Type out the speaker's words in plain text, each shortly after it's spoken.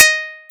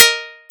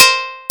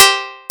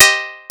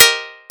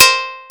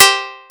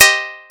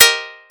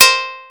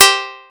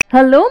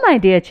Hello, my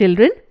dear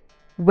children.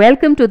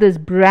 Welcome to this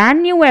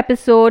brand new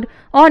episode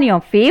on your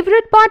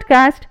favorite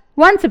podcast,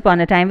 Once Upon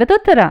a Time with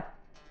Uttara.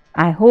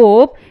 I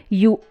hope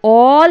you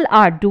all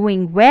are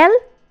doing well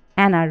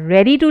and are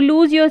ready to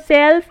lose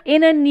yourself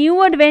in a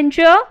new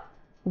adventure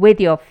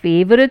with your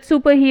favorite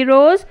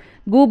superheroes,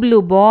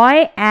 Gublu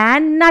Boy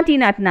and Nutty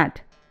Nut Nut.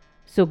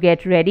 So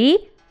get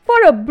ready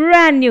for a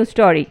brand new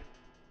story.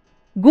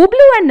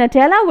 Gublu and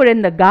Nutella were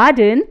in the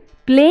garden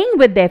playing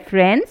with their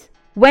friends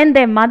when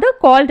their mother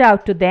called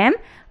out to them,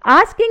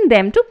 asking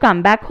them to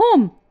come back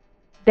home.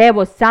 There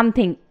was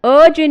something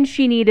urgent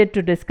she needed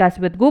to discuss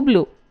with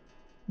Gublu.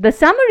 The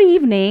summer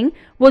evening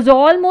was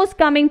almost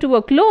coming to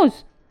a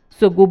close,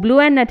 so Gublu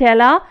and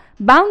Nutella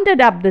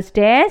bounded up the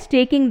stairs,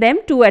 taking them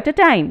two at a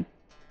time.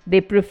 They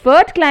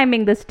preferred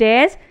climbing the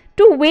stairs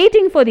to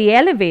waiting for the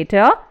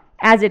elevator,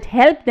 as it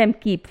helped them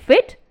keep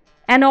fit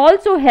and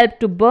also helped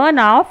to burn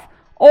off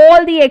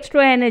all the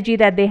extra energy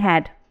that they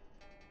had.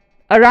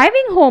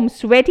 Arriving home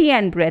sweaty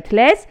and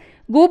breathless,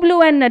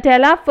 Gublu and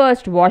Nutella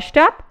first washed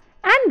up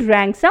and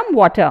drank some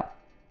water.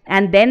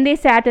 And then they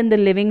sat in the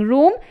living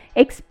room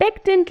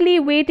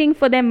expectantly waiting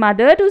for their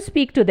mother to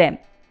speak to them.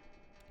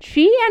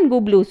 She and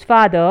Gublu's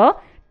father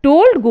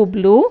told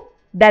Gublu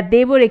that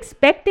they were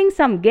expecting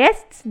some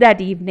guests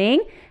that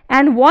evening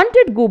and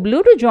wanted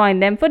Gublu to join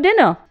them for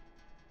dinner.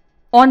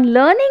 On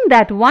learning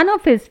that one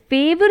of his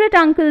favorite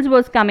uncles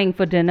was coming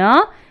for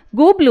dinner,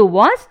 Gublu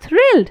was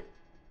thrilled.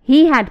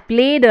 He had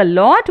played a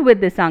lot with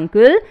this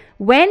uncle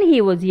when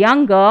he was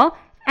younger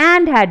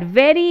and had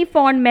very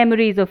fond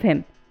memories of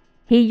him.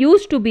 He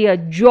used to be a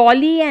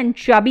jolly and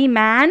chubby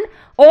man,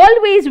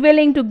 always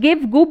willing to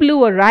give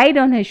Gublu a ride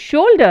on his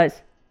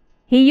shoulders.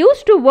 He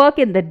used to work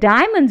in the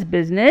diamonds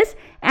business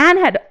and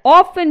had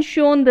often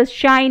shown the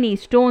shiny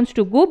stones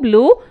to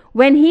Gublu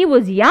when he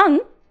was young,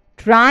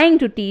 trying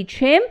to teach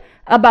him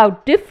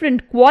about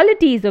different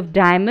qualities of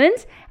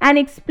diamonds and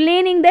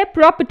explaining their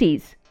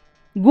properties.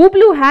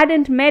 Gublu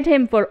hadn't met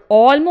him for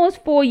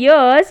almost 4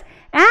 years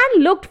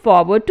and looked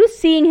forward to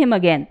seeing him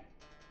again.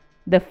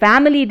 The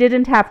family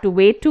didn't have to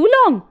wait too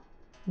long.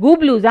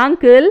 Gublu's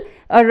uncle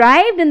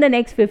arrived in the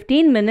next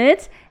 15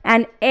 minutes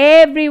and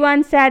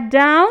everyone sat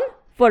down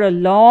for a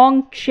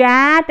long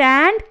chat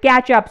and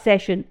catch-up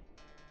session.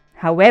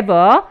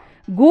 However,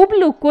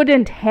 Gublu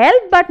couldn't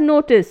help but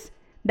notice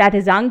that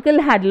his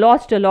uncle had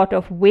lost a lot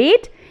of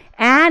weight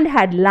and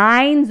had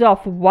lines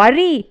of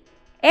worry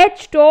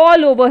etched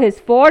all over his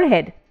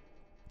forehead.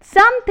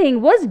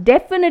 Something was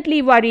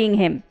definitely worrying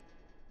him.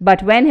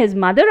 But when his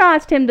mother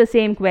asked him the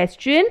same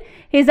question,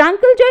 his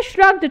uncle just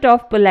shrugged it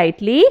off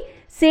politely,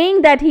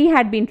 saying that he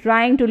had been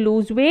trying to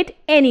lose weight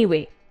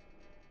anyway.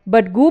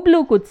 But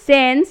Gublu could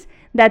sense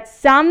that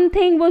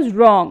something was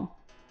wrong.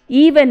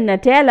 Even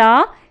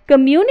Nutella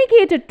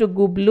communicated to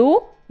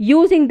Gublu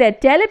using their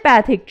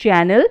telepathic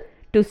channel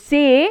to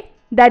say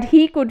that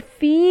he could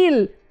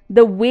feel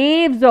the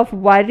waves of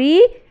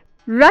worry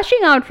rushing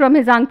out from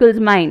his uncle's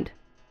mind.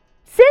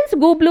 Since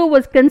Gublu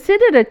was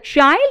considered a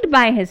child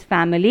by his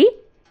family,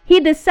 he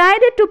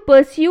decided to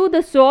pursue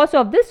the source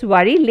of this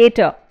worry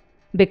later,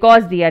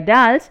 because the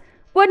adults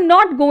were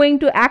not going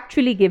to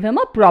actually give him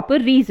a proper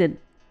reason.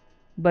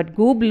 But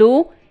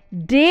Gublu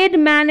did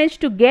manage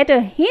to get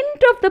a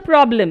hint of the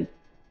problem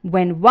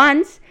when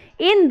once,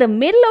 in the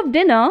middle of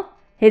dinner,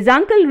 his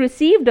uncle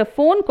received a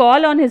phone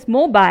call on his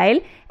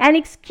mobile and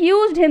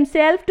excused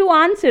himself to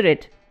answer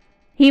it.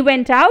 He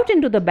went out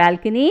into the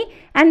balcony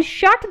and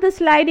shut the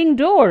sliding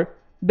door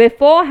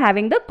before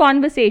having the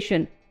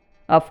conversation.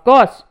 Of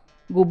course,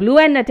 Gublu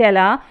and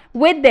Nutella,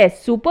 with their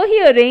super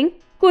hearing,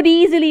 could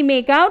easily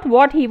make out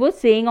what he was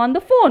saying on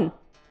the phone.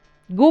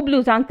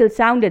 Gublu's uncle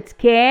sounded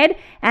scared,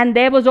 and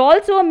there was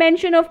also a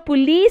mention of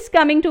police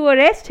coming to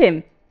arrest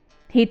him.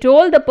 He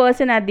told the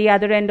person at the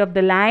other end of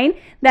the line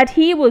that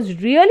he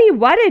was really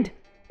worried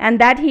and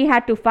that he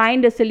had to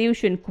find a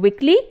solution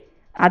quickly,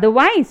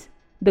 otherwise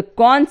the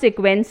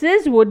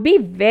consequences would be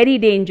very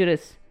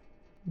dangerous.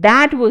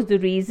 That was the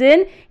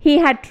reason he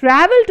had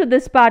traveled to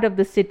this part of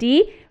the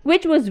city,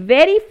 which was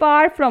very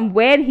far from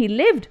where he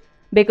lived,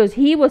 because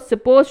he was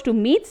supposed to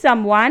meet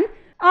someone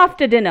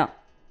after dinner.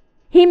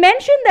 He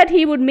mentioned that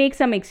he would make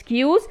some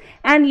excuse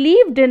and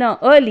leave dinner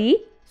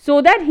early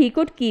so that he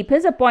could keep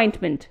his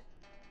appointment.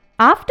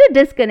 After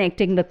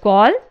disconnecting the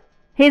call,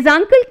 his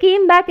uncle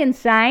came back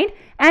inside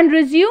and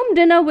resumed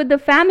dinner with the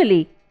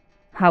family.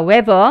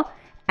 However,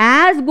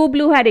 as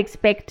Gublu had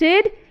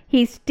expected,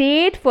 he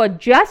stayed for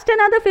just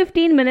another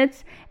 15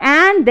 minutes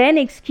and then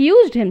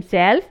excused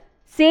himself,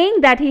 saying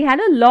that he had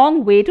a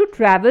long way to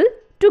travel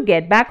to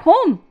get back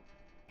home.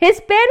 His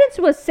parents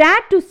were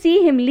sad to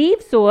see him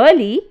leave so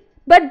early,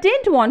 but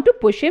didn't want to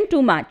push him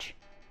too much.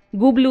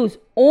 Gublu's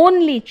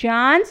only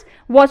chance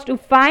was to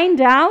find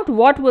out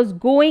what was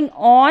going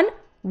on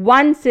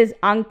once his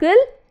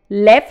uncle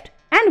left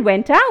and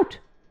went out.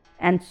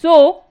 And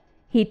so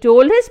he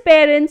told his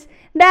parents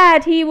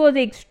that he was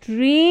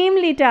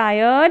extremely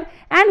tired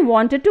and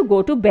wanted to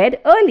go to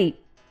bed early.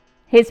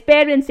 His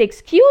parents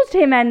excused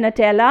him and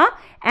Nutella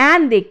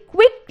and they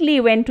quickly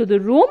went to the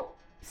room,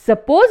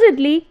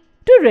 supposedly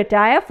to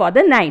retire for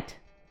the night.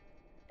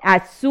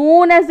 As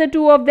soon as the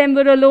two of them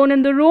were alone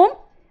in the room,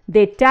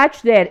 they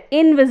touched their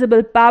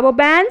invisible power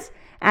bands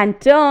and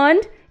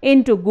turned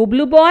into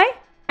Gublu Boy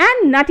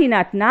and Nutty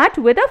Nut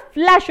with a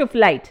flash of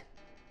light.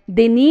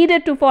 They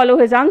needed to follow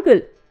his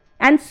uncle,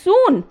 and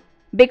soon,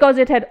 because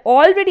it had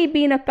already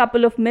been a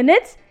couple of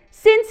minutes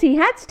since he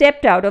had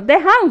stepped out of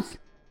their house.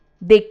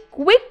 They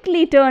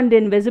quickly turned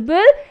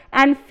invisible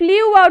and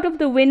flew out of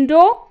the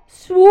window,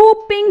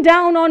 swooping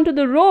down onto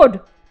the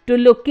road to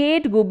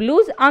locate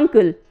Gublu's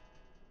uncle.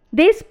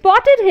 They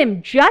spotted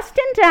him just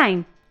in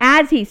time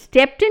as he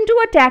stepped into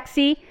a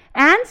taxi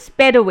and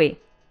sped away.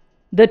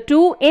 The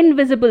two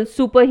invisible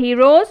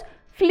superheroes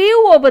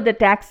flew over the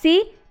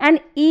taxi and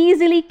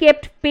easily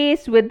kept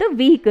pace with the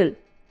vehicle.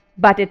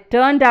 But it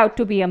turned out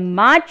to be a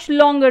much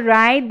longer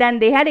ride than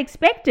they had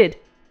expected.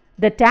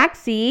 The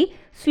taxi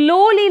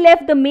slowly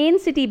left the main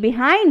city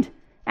behind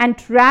and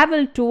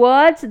traveled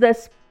towards the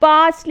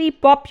sparsely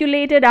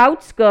populated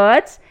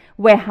outskirts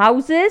where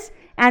houses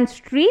and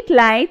street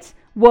lights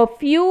were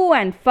few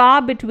and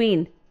far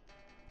between.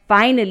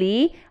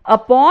 Finally,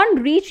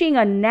 upon reaching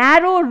a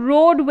narrow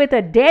road with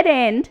a dead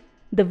end,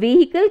 the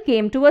vehicle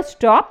came to a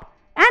stop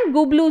and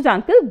Gublu's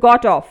uncle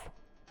got off.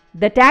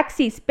 The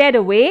taxi sped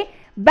away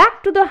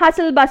back to the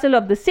hustle bustle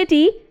of the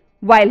city,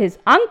 while his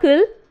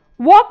uncle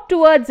walked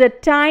towards a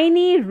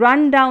tiny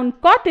run-down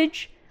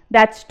cottage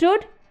that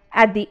stood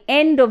at the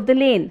end of the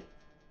lane.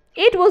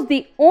 It was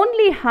the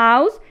only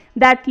house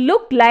that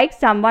looked like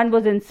someone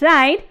was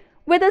inside,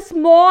 with a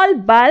small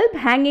bulb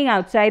hanging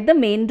outside the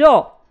main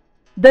door.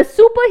 The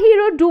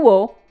superhero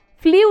duo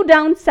flew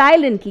down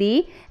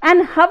silently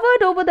and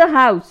hovered over the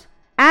house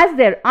as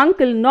their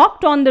uncle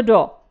knocked on the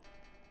door.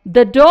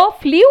 The door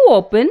flew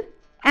open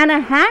and a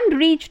hand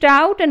reached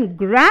out and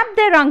grabbed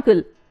their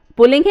uncle,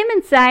 pulling him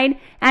inside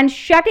and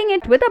shutting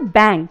it with a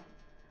bang.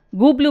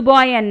 Gublu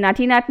Boy and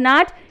Nutty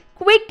Nut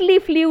quickly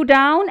flew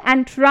down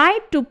and tried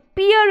to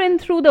peer in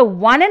through the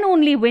one and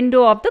only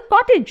window of the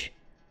cottage.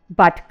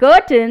 But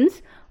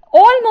curtains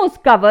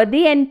almost covered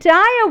the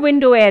entire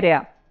window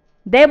area.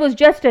 There was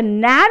just a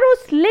narrow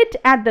slit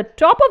at the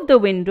top of the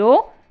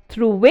window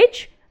through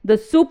which the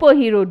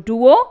superhero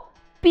duo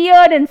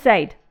peered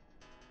inside.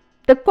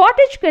 The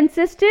cottage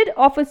consisted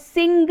of a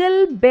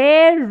single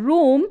bare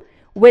room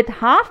with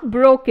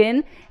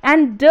half-broken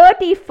and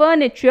dirty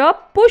furniture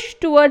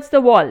pushed towards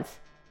the walls.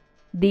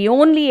 The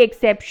only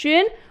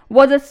exception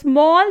was a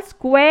small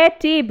square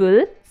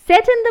table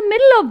set in the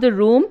middle of the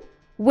room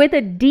with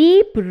a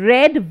deep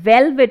red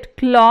velvet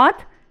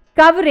cloth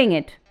covering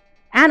it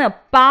and a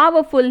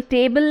powerful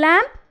table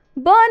lamp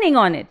burning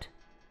on it.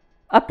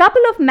 A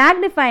couple of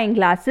magnifying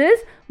glasses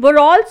were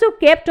also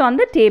kept on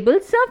the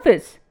table's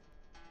surface.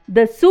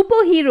 The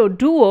superhero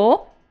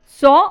duo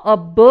saw a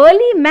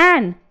burly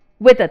man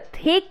with a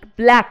thick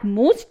black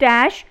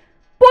moustache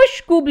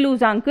push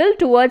Gublu's uncle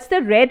towards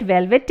the red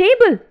velvet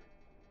table.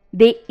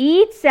 They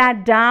each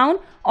sat down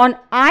on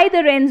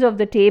either ends of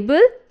the table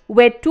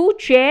where two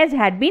chairs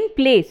had been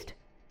placed.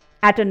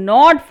 At a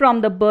nod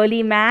from the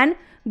burly man,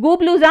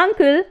 Gublu's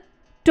uncle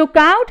took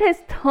out his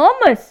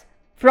thermos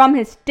from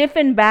his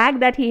tiffin bag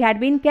that he had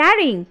been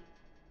carrying.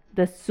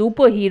 The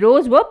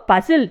superheroes were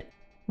puzzled.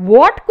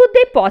 What could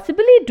they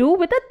possibly do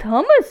with a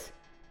thermos?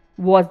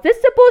 Was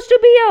this supposed to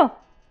be a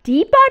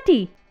tea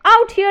party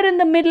out here in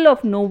the middle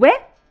of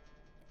nowhere?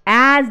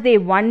 As they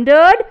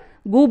wondered,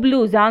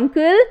 Gublu's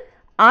uncle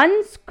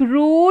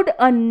unscrewed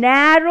a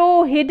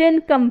narrow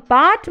hidden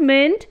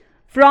compartment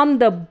from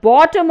the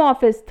bottom of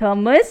his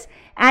thermos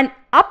and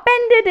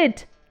appended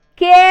it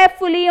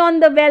carefully on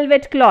the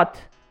velvet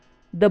cloth.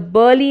 The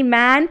burly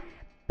man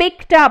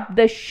picked up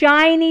the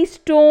shiny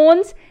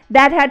stones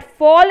that had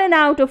fallen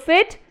out of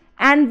it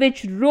and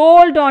which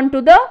rolled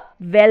onto the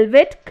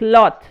velvet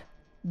cloth.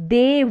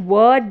 They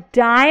were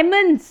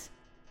diamonds.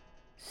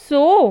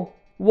 So,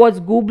 was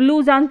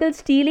Gublu's uncle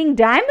stealing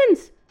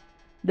diamonds?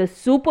 The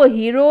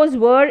superheroes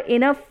were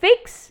in a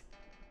fix.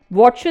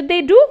 What should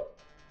they do?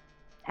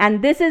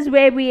 And this is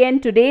where we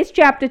end today's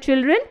chapter,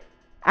 children.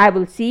 I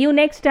will see you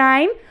next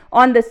time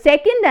on the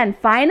second and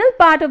final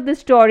part of the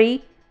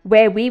story,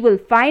 where we will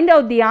find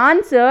out the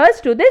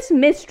answers to this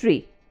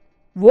mystery.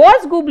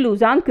 Was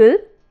Gublu's uncle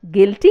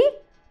guilty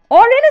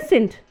or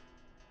innocent?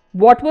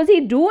 What was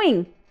he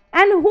doing?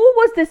 And who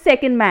was the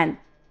second man?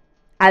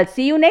 I'll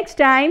see you next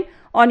time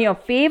on your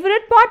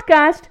favorite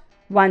podcast,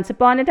 Once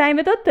Upon a Time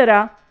with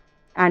Uttara.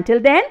 Until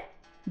then,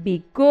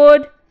 be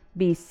good,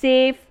 be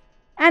safe,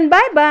 and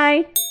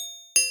bye-bye.